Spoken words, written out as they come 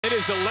It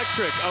is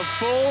electric. A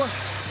full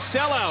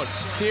sellout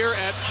here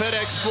at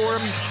FedEx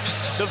Forum.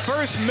 The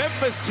first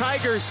Memphis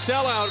Tigers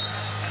sellout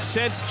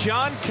since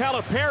John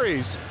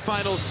Calipari's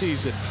final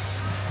season.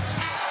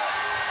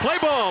 Play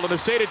ball in the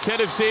state of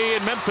Tennessee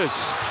in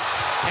Memphis.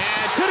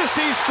 And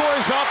Tennessee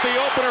scores off the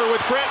opener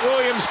with Grant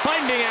Williams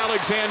finding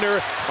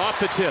Alexander off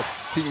the tip.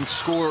 He can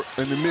score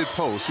in the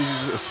mid-post.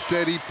 He's a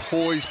steady,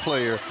 poised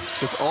player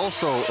that's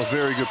also a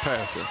very good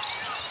passer.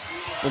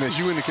 And as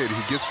you indicated,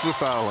 he gets to the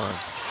foul line.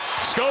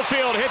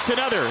 Schofield hits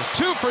another.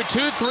 2 for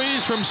 2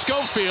 threes from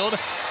Schofield.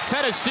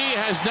 Tennessee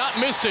has not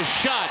missed a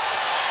shot.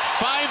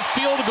 5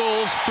 field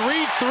goals,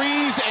 3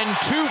 threes, and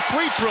 2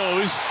 free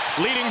throws,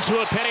 leading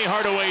to a Penny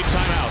Hardaway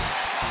timeout.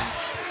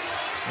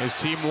 His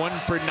team 1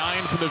 for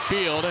 9 from the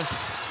field.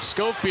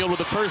 Schofield with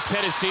the first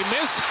Tennessee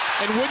miss,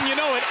 and wouldn't you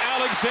know it,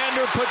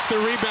 Alexander puts the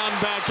rebound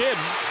back in.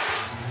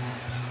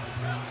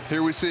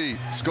 Here we see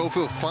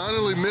Schofield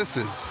finally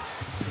misses,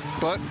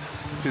 but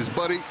his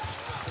buddy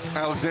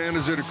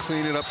Alexander's there to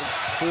clean it up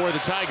for the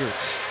Tigers.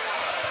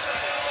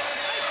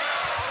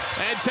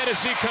 And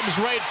Tennessee comes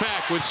right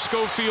back with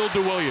Schofield to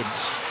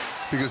Williams.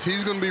 Because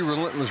he's going to be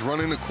relentless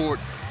running the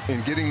court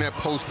and getting that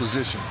post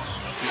position.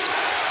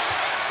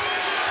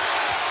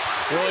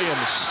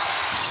 Williams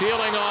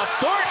sealing off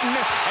Thornton,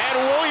 and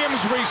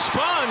Williams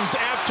responds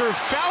after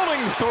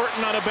fouling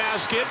Thornton on a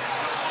basket.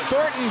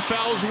 Thornton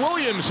fouls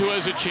Williams, who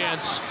has a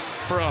chance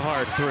for a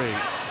hard 3.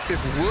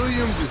 If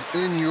Williams is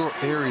in your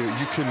area,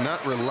 you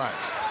cannot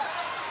relax.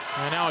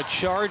 And now a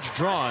charge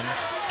drawn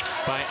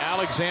by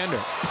Alexander.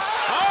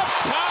 Up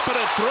top of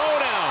the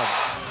throwdown.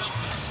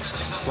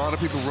 A lot of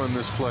people run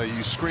this play.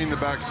 You screen the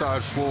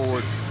backside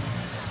forward.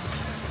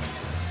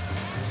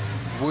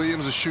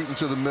 Williams is shooting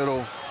to the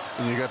middle,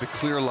 and you got the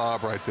clear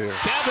lob right there.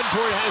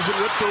 Davenport has it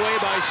ripped away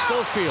by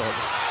Schofield.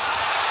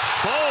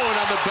 Bone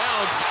on the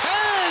bounce,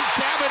 and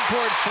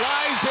Davenport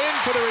flies in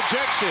for the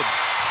rejection.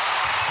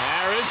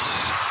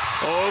 Harris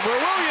over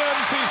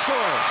Williams, he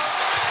scores.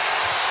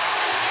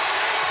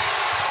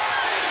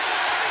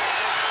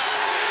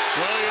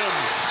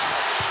 Williams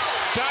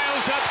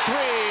dials up 3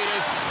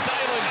 to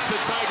silence the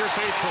Tiger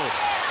faithful.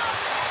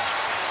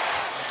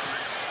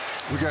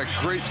 We got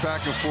great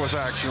back and forth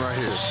action right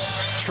here.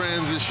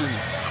 Transition,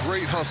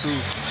 great hustle,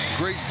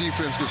 great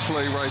defensive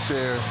play right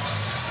there.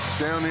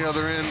 Down the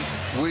other end,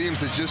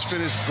 Williams had just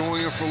finished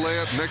going in for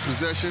layup. Next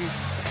possession,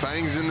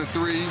 bangs in the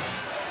 3.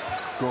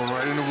 Going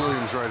right into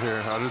Williams right here,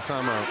 out of the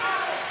timeout.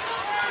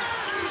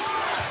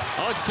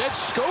 Oh, instead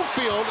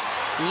Schofield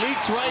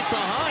leaked right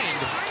behind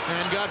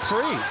and got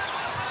free.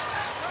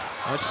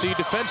 Let's see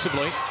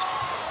defensively.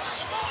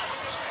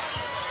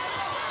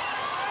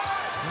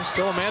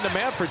 Still a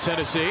man-to-man for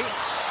Tennessee.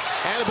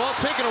 And the ball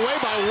taken away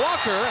by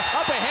Walker.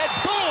 Up ahead,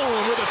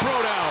 boom, with a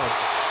throwdown.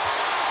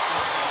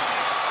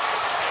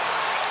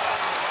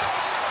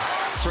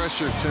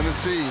 Pressure,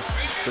 Tennessee,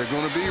 they're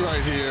going to be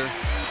right here.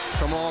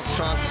 Come off,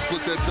 tries to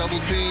split that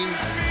double team,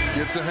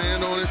 gets a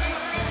hand on it.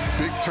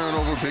 Big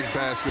turnover, big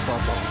basket by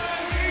Bone.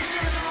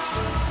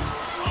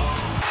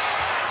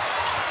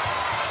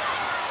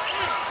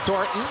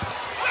 Thornton.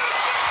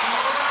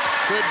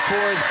 Good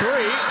for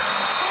 3.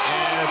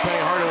 And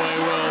Penny Hardaway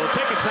will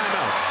take a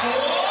timeout.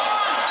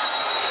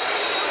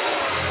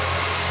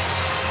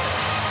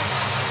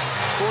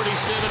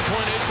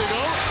 47.8 to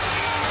go.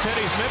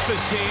 Penny's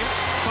Memphis team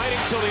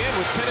fighting till the end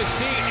with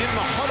Tennessee in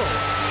the huddle.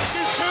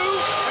 2-2,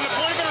 and the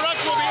point of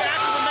interruption will be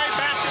after the made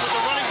basket with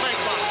the running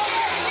baseline.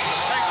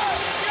 Thank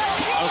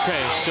you.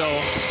 Okay, so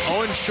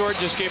Owen Short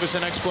just gave us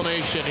an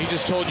explanation. He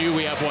just told you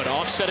we have what,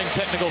 offsetting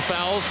technical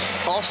fouls?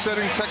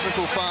 Offsetting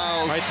technical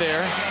fouls. Right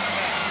there.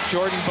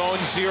 Jordan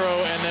Bone 0,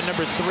 and then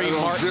number 3,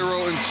 Martin.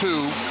 0 and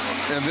 2,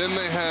 and then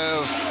they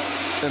have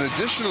an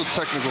additional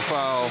technical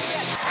foul.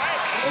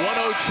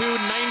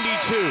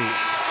 102-92.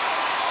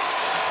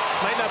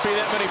 Might not be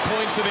that many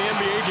points in the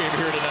NBA game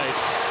here tonight.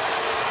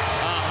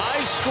 A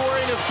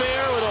high-scoring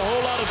affair with a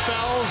whole lot of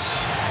fouls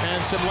and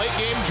some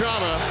late-game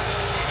drama.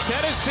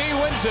 Tennessee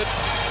wins it.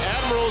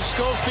 Admiral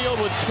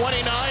Schofield with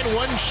 29,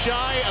 1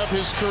 shy of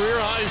his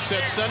career high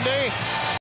set Sunday.